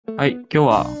はい、今日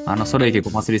はそれいけご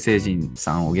ますり星人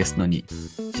さんをゲストに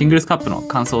シングルスカップの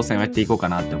感想戦をやっていこうか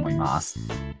なって思います。よ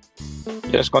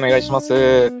ろしくお願いします。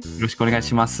よろしくお願い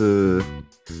します。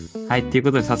はい、という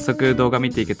ことで早速動画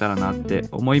見ていけたらなって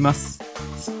思います。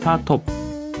スタート。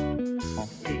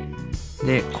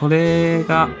で、これ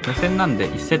が予選なんで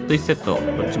1セット1セット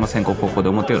どっちも先攻後攻で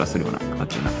表裏するような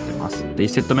形になってます。で、1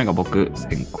セット目が僕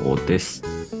先攻です。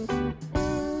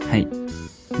はい。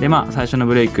で、最初の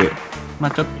ブレイク。ち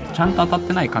ゃんと当たっ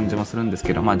てない感じもするんです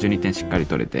けど、12点しっかり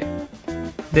取れて。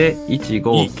で、1、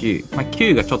5、9。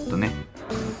9がちょっとね、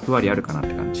ふわりあるかなって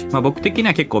感じ。僕的に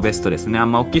は結構ベストですね。あ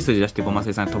んま大きい数字出してごま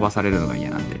せさんに飛ばされるのが嫌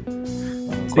なんで。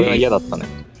これは嫌だったね。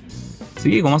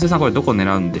次、ごませさんこれどこ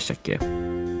狙うんでしたっけ？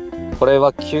これ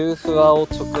は急フワを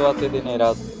直当てで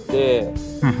狙って、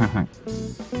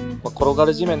転が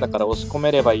る地面だから押し込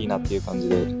めればいいなっていう感じ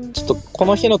で、ちょっとこ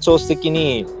の日の調子的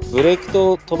にブレーキ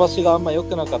と飛ばしがあんま良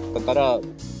くなかったから、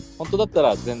本当だった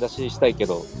ら全出ししたいけ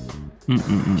ど、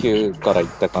9からいっ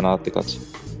たかなって感じ。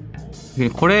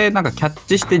これなんかキャッ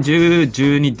チして10、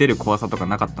10に出る怖さとか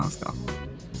なかったんですか？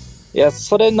いや、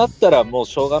それになったらもう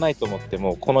しょうがないと思って、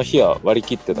もうこの日は割り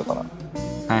切ってたかな。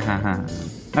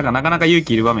なんかなかなか勇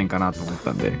気いる場面かなと思っ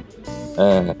たんで。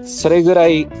それぐら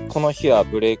いこの日は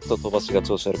ブレーキと飛ばしが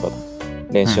調子悪かった。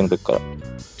練習の時から。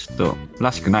ちょっと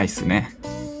らしくないっすね。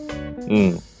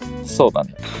そうだ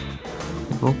ね。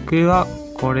僕は、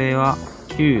これは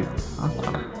9、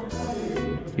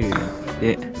9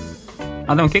で、で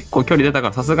も結構距離出たか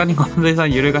らさすがに小松さ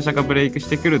んゆるがしゃがブレイクし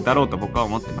てくるだろうと僕は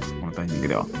思ってました、このタイミング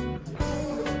では。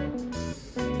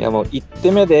いやもう1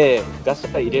手目でガシ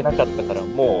ャ入れなかったから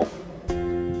もう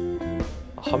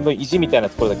半分意地みたいな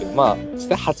ところだけど、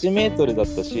実際8メートルだっ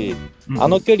たし、あ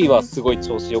の距離はすごい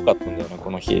調子良かったんだよね、こ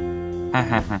の日。だ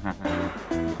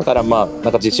からなん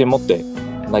か自信持って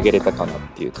投げれたかなっ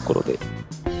ていうところで。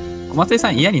小松さ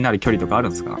ん嫌になる距離とかある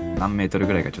んですか？何メートル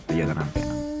ぐらいがちょっと嫌だなみたい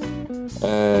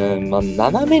な。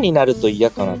斜めになると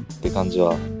嫌かなって感じ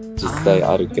は実際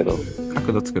あるけど。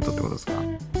角度つくとってことですか？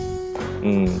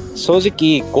正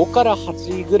直5から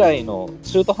8ぐらいの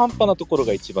中途半端なところ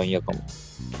が一番嫌かも。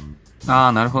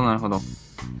なるほどなるほど。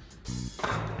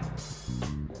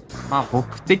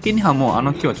僕的にはもうあ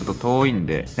の木はちょっと遠いん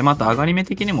で、また上がり目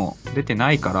的にも出て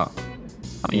ないから、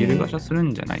ゆるがしゃする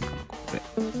んじゃないかな、ここ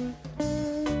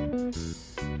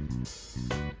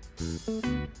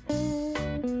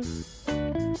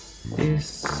で。で、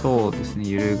そうですね、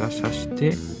ゆるがしゃし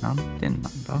て、何点な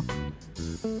んだ？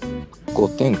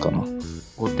 5 点かな。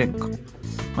5点か。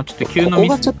ちょっと急のミス。ここ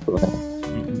がちょっとね、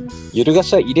ゆるが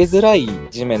しゃ入れづらい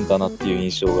地面だなっていう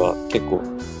印象が結構。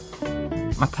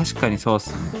確かにそうっ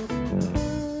すね。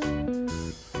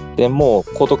でもう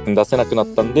高得点出せなくなっ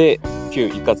たんで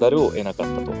9行かざるを得なかっ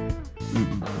たと。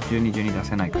12、12出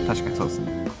せないか。確かにそうです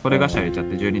ね。これがしゃ入れちゃっ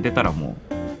て12出たらも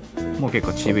う結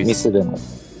構チビいっす。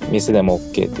ミスでも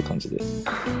OK って感じで。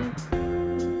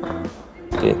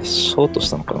で、ショートし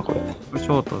たのかな、これ。シ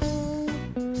ョートですね。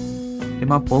で、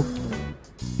僕、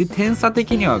点差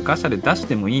的にはガシャで出し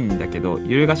てもいいんだけど、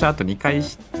ゆるガシャあと2回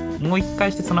もう1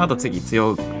回してその後次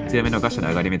強めのガシャで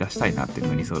上がり目出したいなっていう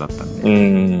のにそうだったんで。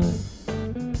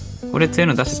これ強い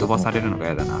の出して飛ばされるのが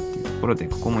嫌だなっていうところで、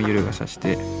ここもゆるがしゃし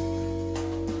て。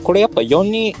これやっぱ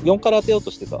4から当てよう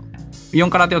としてた。4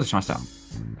から当てようとしました。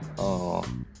当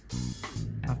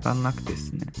たんなくてで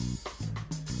すね。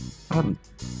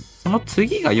その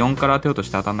次が4から当てようとし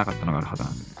て当たんなかったのがあるはずな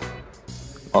んですね。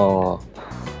こ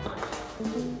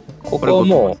こは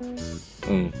もう、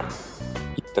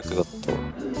一択だった。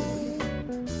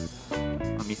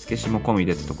見つけしも込み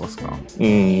でってとこですか？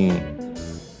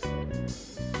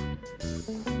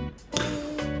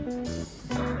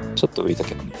ちょっと浮いた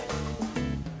けどね。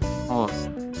そうです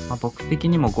ね。僕的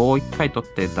にも5、1回取っ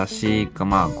て出しか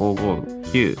5、5、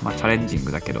9、チャレンジン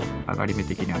グだけど、上がり目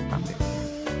的にあったんで、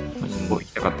5行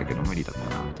きたかったけど無理だった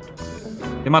なっていうところ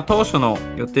で。で、当初の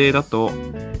予定だと、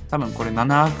多分これ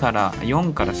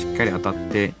4からしっかり当たっ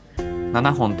て、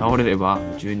7本倒れれば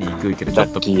12行くけど、ちょっ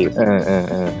とで、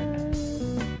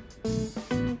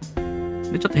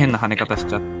ちょっと変な跳ね方し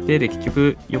ちゃって、で、結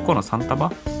局、横の3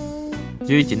束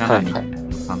 ?11、7に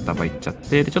3束いっちゃっ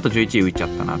て、で、ちょっと11浮いちゃっ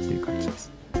たなっていう感じで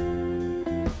す。で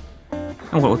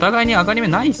もこれお互いに上がり目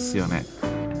ないっすよね。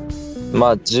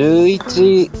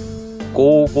11、5、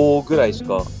5ぐらいし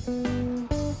か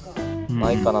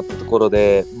ないかなってところ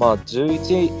で、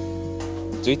11、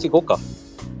5か。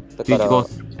だから、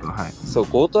そう、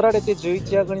5取られて11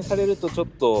上がりにされるとちょっ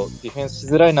とディフェンスし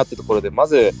づらいなってところで、ま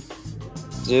ず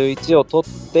11を取っ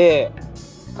て、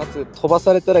かつ飛ば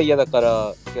されたら嫌だか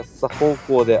ら安さ方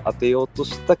向で当てようと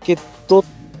したけど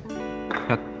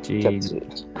キャッチ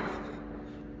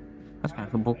確か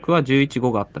に、僕は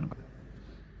11-5があったのか。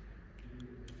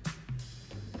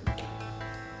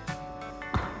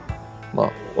ま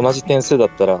あ、同じ点数だっ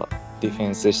たらディフェ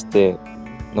ンスして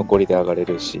残りで上がれ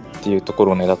るしっていうとこ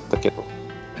ろを狙ったけど。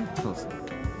そうですね。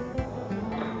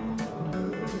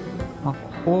まあ、こ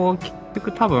こ結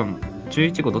局多分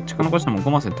11-5どっちか残しても5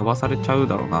マスに飛ばされちゃう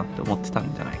だろうなって思ってた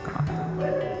んじゃないかな。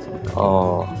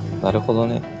ああ、なるほど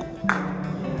ね。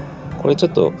これちょ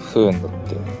っと不運だっ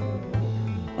て。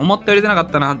思ったより出なかっ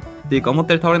たなっていうか、思っ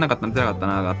たより倒れなかったな、出なかった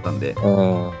ながあったんで。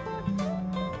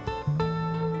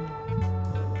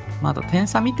まあ、あと点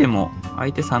差見ても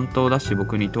相手3投だし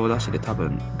僕2投だしで多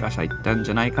分ガシャいったんじ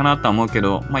ゃないかなとは思うけ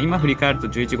ど、まあ、今振り返ると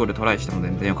11-5でトライしても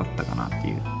全然良かったかなって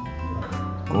いう。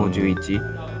5-11。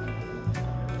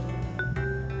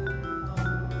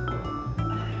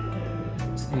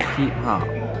次、まあ、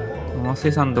松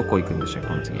井さんどこ行くんでしょう、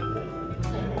この次。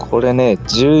これね、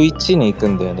11に行く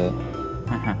んだよね。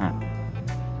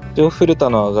一応古田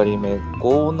の上がり目、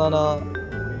5-7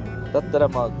だったら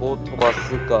まあ5飛ば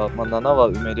すか、まあ、7は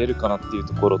埋めれるかなっていう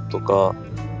ところとか考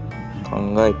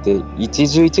えて、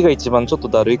1-11が一番ちょっと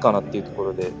だるいかなっていうとこ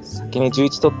ろで、先に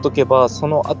11取っとけば、そ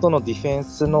の後のディフェン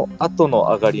スの後の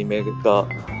上がり目が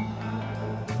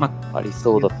あり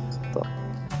そうだった。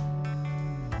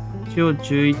一応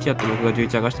11やって僕が11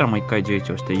上がしたらもう1回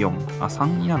11をして4。あ、3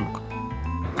になるのか。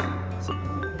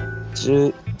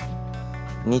12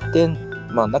点、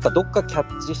まあなんかどっかキャ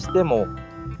ッチしても、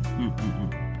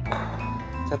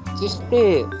キャッチし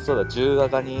て、そうだ、10上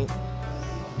がに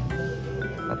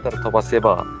なったら飛ばせ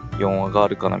ば4上があ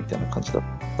るかなみたいな感じだっ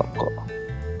たのか。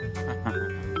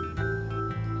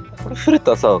これ古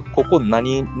田さ、ここ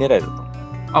何狙いだったの？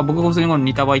あ、僕普通にこの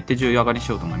2束いって10上がりし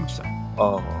ようと思いました。あ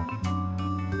あ。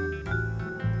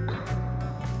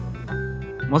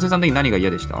松井さん的に何が嫌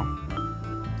でした？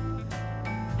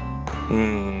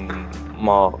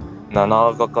まあ、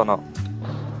7上がかな。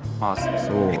まあ、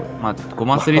そう。まあ、ご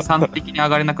ますりさん的に上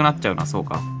がれなくなっちゃうな、そう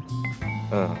か。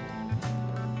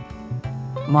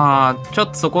まあ、ちょっ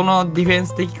とそこのディフェン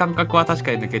ス的感覚は確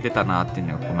かに抜けてたなっていう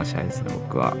のがこの試合ですね、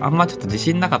僕は。あんまちょっと自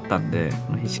信なかったんで、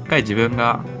しっかり自分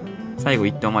が最後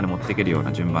1投まで持っていけるよう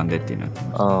な順番でっていうの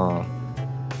は。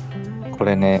こ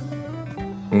れね、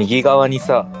右側に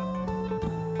さ、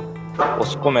押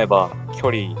し込めば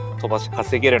距離飛ばし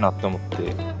稼げるなって思って。い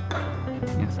や、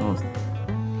そうですね。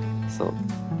そう。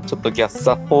ちょっとギャッ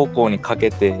サ方向にかけ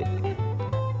て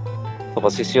飛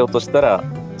ばしようとしたら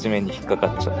地面に引っかか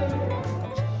っちゃう。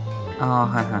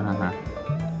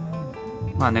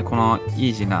まあね、この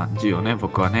イージーな銃をね、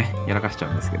僕はね、やらかしちゃ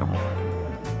うんですけども。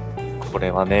これ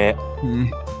はね。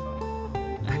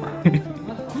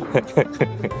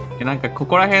なんかこ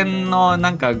こら辺の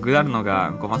なんかぐだるの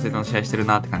がごませいとの試合してる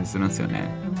なって感じするんですよ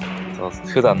ね。そう、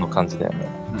普段の感じだよね。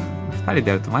2人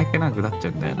でやると毎回なんかぐだっちゃ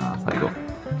うんだよな、最後。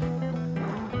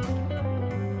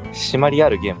締まりあ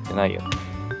るゲームってないよ。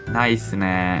ないっす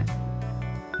ね。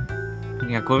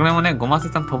いや、これもね、ごませ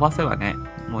さん飛ばせばね、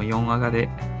もう4上がで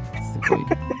すごい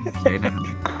試合なのに、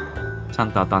ちゃ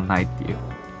んと当たんないっていう。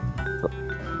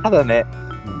ただね、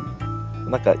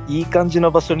なんかいい感じ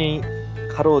の場所に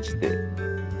かろうじて。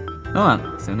そうな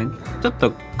んですよね。ちょっ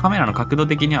とカメラの角度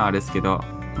的にはあれですけど、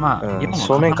まあ、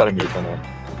正面から見るとね、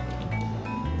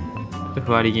ちょっと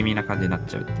ふわり気味な感じになっ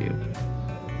ちゃうっていう。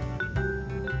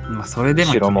まあ、それで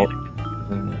も後ろも、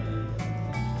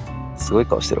すごい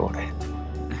顔してる俺。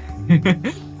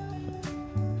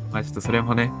まあちょっとそれ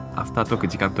もね、アフタートーク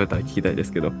時間取れたら聞きたいで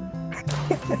すけど、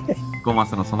ゴマ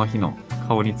スのその日の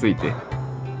顔について。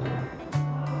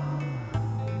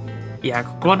いや、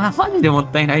ここなマジでも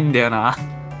ったいないんだよな。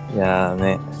いやー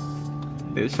ね。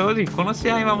で正直この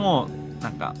試合はもう、な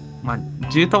んか、まあ、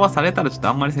10飛ばされたらちょっと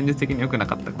あんまり戦術的に良くな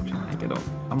かったかもしれないけど、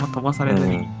あんま飛ばされず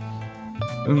に、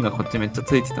運がこっちめっちゃ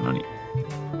ついてたのに。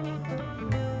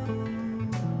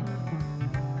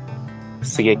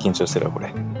すげえ緊張してるわ、こ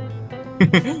れ。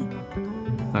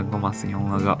ゴマス4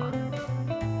話が。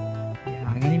い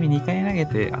や、上がり目2回投げ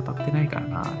て当たってないから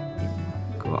な、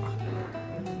僕は。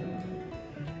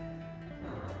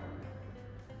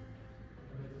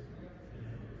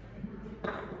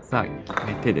さあ、決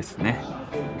めてですね。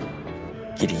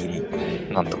ギリギ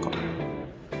リ、なんとか。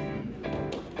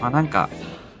まあなんか、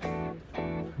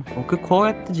僕こう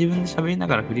やって自分で喋りな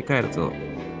がら振り返ると、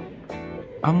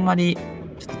あんまり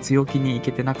ちょっと強気にい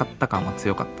けてなかった感は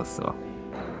強かったっすわ。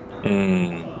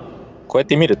こうやっ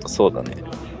て見るとそうだね。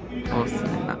そうっすね、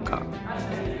なんか、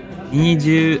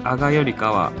20上がより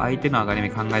かは相手の上がり目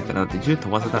考えたら、だって10飛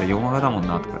ばせたら4上がだもん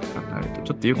なとかって考えると、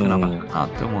ちょっと良くなかったなっ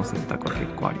て思う選択は結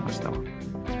構ありましたわ。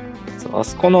そう、あ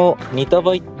そこの2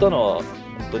束行ったのは、本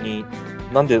当に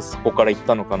なんでそこから行っ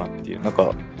たのかなっていう、なん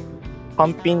か、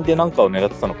単品でなんかを狙っ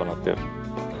てたのかなって。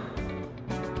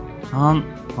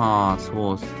まあ、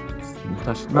そうですね。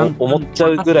確かに。思っちゃ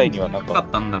うぐらいにはなんか。だっ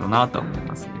たんだろうなとは思い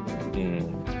ますね。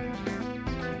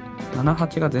7、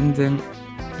8が全然い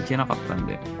けなかったん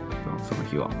で、その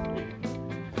日は。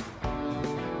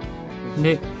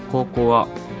で、高校は、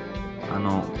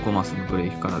5マスのブレ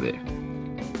イクからで。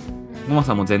5マス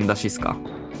はもう全出しっすか？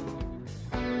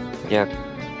いや、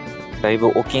だいぶ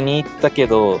お気に入ったけ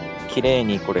ど、綺麗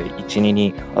にこれ1、2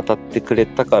に当たってくれ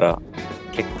たから、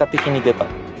結果的に出た。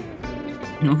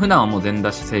普段はもう全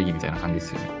出し正義みたいな感じで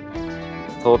すよね。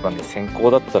そうだね、先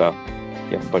行だったら、や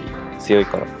っぱり強い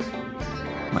から。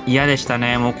嫌でした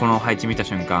ね、もうこの配置見た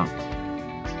瞬間。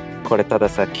これただ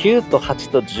さ、9と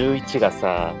8と11が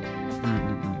さ、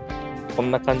こん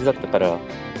な感じだったから、なん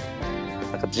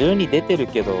か12出てる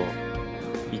けど、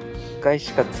1回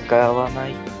しか使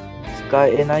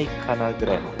えないかなぐ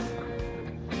らいの。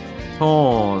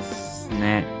そうっす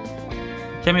ね。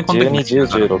ちなみにこの時12、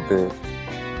10、16。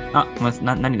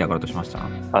何で上がろうとしました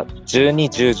？12、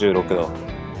10、16だ。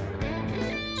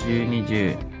12、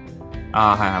10。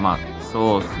はい、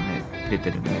そうっすね。出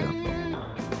てるね、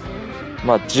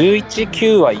だと。11、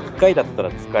9は1回だった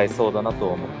ら使えそうだなと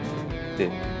思って、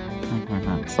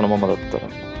そのままだったら。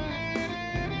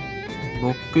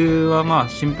僕は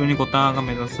シンプルに5ターンが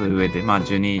目指す上で、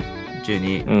12、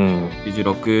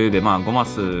16で、5マ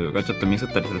スがちょっとミスっ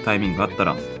たりするタイミングがあった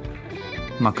ら、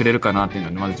くれるかなっていうの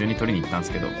で、まず12取りに行ったんで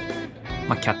すけど、キ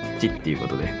ャッチっていうこ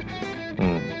とで。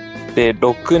で、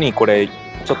6にこれ、ち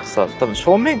ょっとさ、多分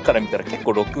正面から見たら結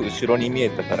構6後ろに見え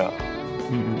たから、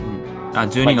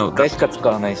12の。1回しか使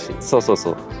わないし、そう。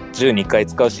12回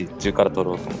使うし、10から取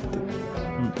ろうと思って。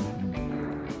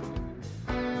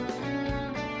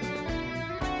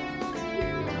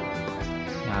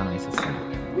ナイスですね。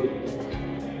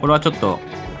これはちょっと、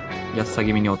安さ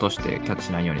気味に落としてキャッチ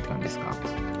しないようにって感じですか？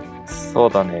そう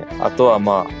だね。あとは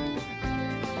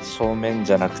正面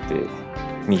じゃなくて、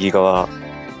右側。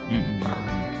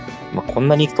こん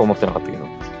なに行くと思ってなかったけど。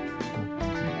もう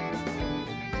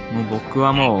僕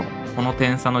はもう、この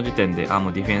点差の時点で、も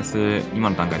うディフェンス、今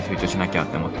の段階で集中しなきゃっ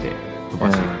て思って飛ば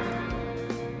して。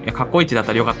いや、過去一だっ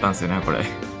たらよかったんですよね、これ。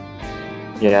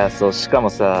いや、そう、しかも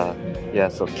さ、キャ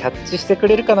ッチしてく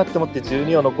れるかなって思って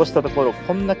12を残したところ、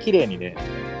こんな綺麗にね。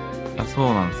そ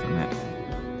うなんですよね。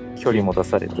距離も出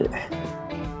されて。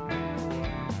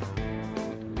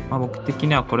僕的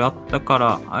にはこれあったか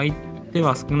ら、相手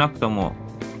は少なくとも、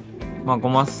5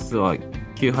マスは9、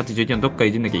8、11のどっか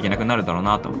いじんなきゃいけなくなるだろう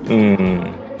なと思って。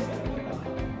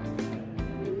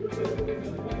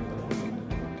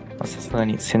さすが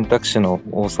に選択肢の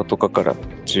多さとかから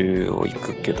10をい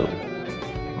くけど。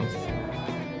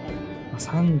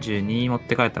32持っ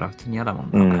て帰ったら普通に嫌だも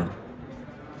んな。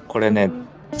これね、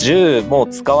10もう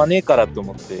使わねえからと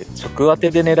思って直当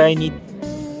てで狙いに行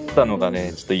ったのが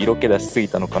ね、ちょっと色気出しすぎ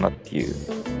たのかなっていう。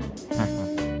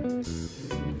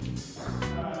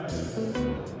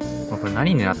これ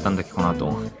何狙ったんだっけこの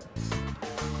後。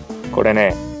これ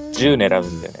ね、10狙う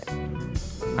んだよね。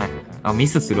ミ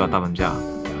スするわ多分。じゃあ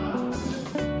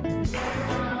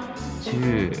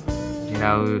10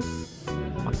狙う。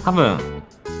多分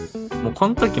もうこ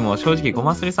の時も正直ご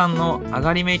ますりさんの上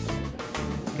がり目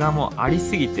がもうあり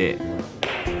すぎて、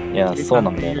いや、そう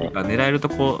なんだよね。狙えると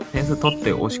こ点数取っ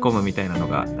て押し込むみたいなの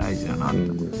が大事だなって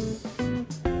思って、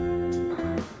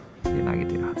で投げ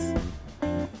てるはず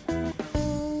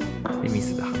でミ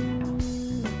スだ。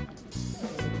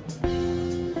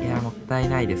いや、もったい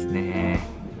ないですね。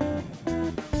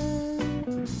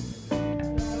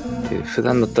普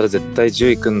段だったら絶対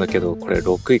10いくんだけど、これ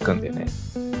6いくんだよね。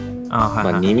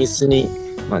2ミ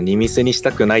スにし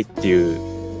たくないっていう、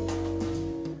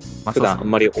普段あん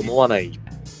まり思わない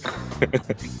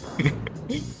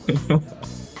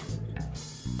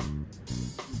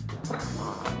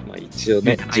一応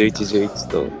ね、11、11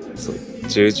とそう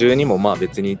10、12も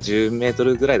別に10メート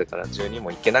ルぐらいだから12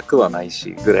もいけなくはない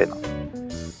しぐらいの。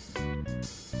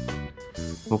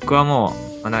僕はも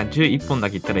う、11本だ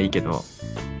けいったらいいけど、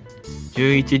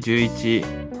11、11、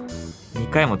2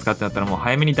回も使ってなったらもう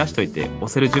早めに出しといて押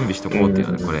せる準備しとこうってい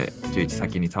うので、これ11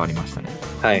先に触りましたね。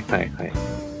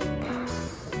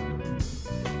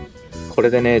これ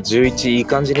でね、11いい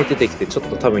感じに出てきて、ちょっ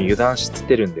と多分油断し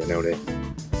てるんだよね、俺。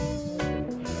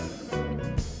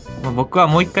僕は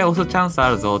もう一回押すチャンスあ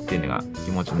るぞっていうのが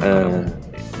気持ちの中で思って、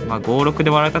5、6で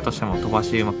割られたとしても飛ば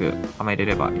しうまくはめれ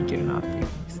ればいけるなっていう感じ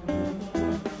です。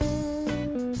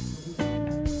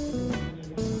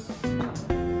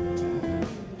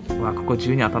ここ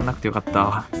12当たんなくてよかっ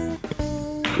た。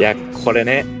いや、これ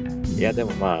ね、いやで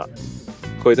も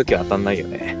こういう時は当たんないよ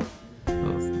ね。そう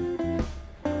ですね。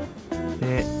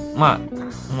で、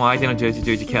もう相手の11、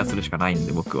11ケアするしかないん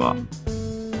で、僕は。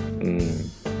うん。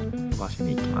飛ばし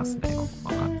に行きますね、こ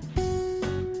こは。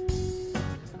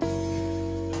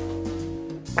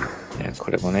いや、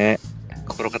これもね、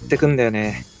転がってくんだよ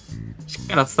ね。しっ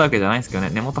かり当てたわけじゃないんですけどね、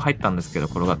根元入ったんですけど、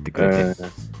転がってくれて。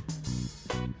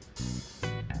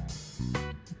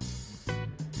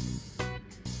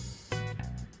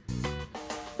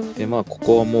で、まあ、こ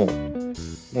こはもう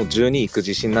12行く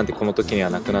自信なんてこの時には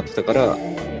なくなってたから、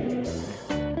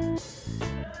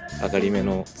上がり目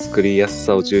の作りやす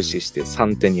さを重視して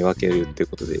3点に分けるっていう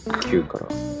ことで9から。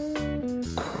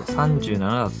37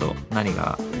だと何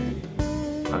が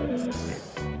あるんですかね。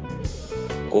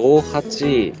5、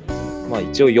8、まあ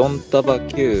一応4束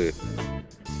9、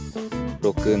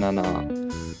6、7。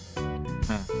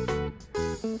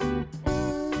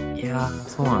いやー、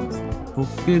そうなんです。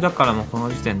僕だからもうこの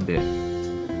時点で、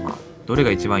まあ、どれ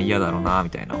が一番嫌だろうなみ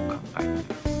たいなのを考えて。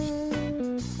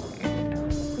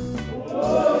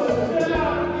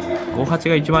58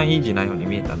が一番イージーなように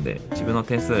見えたんで、自分の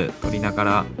点数取りなが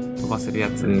ら飛ばせるや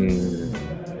つ、8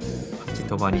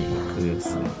飛ばに行くで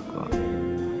すね、僕は。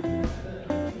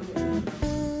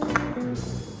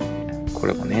こ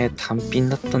れもね、単品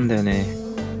だったんだよね。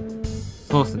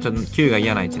そうっすね、ちょっと9が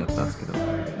嫌な位置だったんですけど。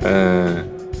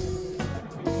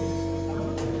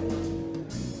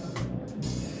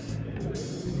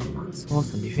そうっ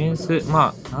すね、ディフェンス、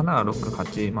まあ、7、6、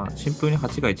8、まあ、シンプルに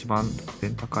8が一番得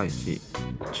点高いし、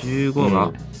15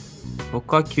が、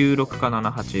僕は9、6か7、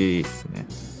8ですね。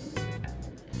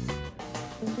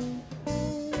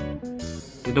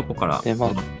で、どこからで、ま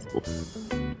あ、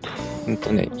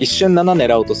一瞬7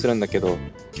狙おうとするんだけど、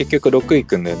結局6い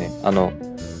くんだよね。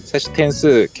最初点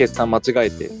数計算間違え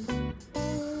て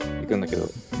いくんだけど、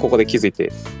ここで気づい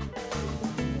て、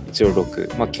一応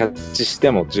6。まあ、キャッチし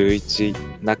ても11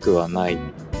なくはない。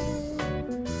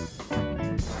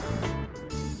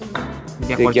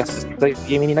で、ギャス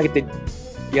気味に投げて、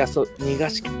いや、逃が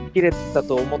しきれた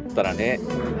と思ったらね。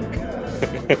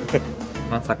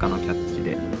まさかのキャッチ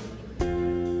で。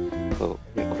そう。こ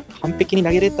れ完璧に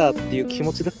投げれたっていう気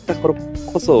持ちだったから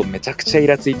こそ、めちゃくちゃイ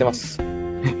ラついてます。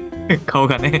顔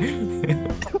がね。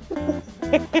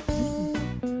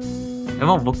で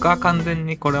も僕は完全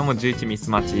にこれはもう11ミス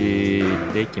待ち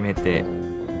で決めて、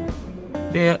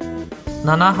で、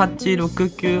7、8、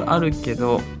6、9あるけ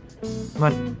ど、ま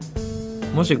あ、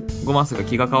もし5マスが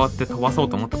気が変わって飛ばそう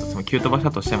と思ったとしても、9飛ばし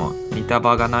たとしても2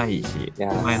束がないし、手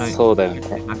前のそうだよね。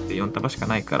なくて4束しか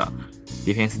ないから、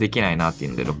ディフェンスできないなってい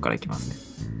うので6からいきます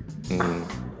ね。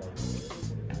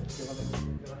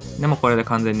でもこれで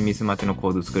完全にミス待ちの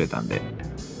構図作れたんで、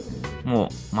も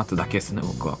う待つだけですね、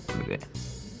僕はこれで。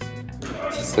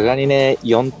さすがにね、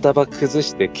4束崩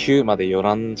して9まで寄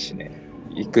らんしね、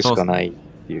行くしかないっ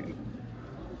ていう。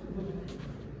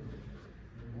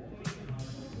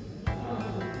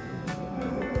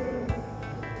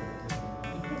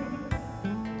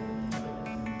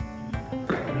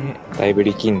だいぶ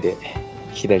力んで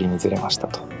左にずれました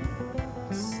と。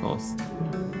そうっすね。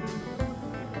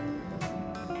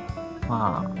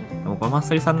まあ、でもごま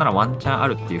すりさんならワンチャンあ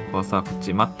るっていう怖さはこっ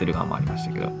ち待ってる側もありまし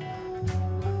たけど。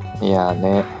いやー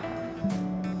ね。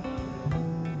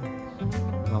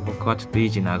まあ、僕はちょっとイー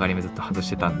ジーな上がり目ずっと外し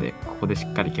てたんで、ここでし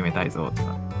っかり決めたいぞってな。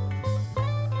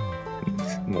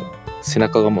もう背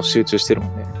中がもう集中してる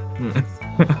もんね。うん。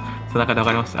背中で分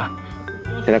かりました。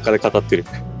背中で語ってる。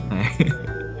はい。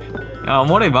いや、お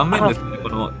もろい盤面ですね。こ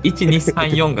の1、2、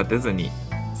3、4が出ずに、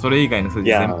それ以外の数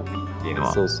字全部っていうの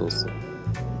は。そうそうそう。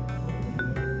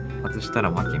外した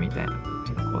ら負けみたいな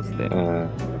構図で。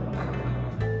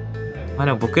まあ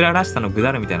でも僕ららしさのグ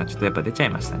ダルみたいなちょっとやっぱ出ちゃい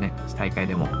ましたね。大会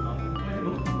でも。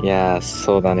いやー、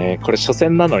そうだね。これ初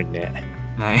戦なのにね。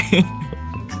はい。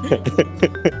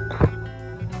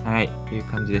はい。という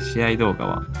感じで試合動画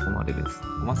はここまでです。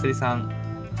おまつりさん、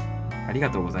ありが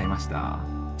とうございました。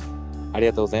あり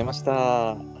がとうございまし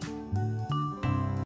た。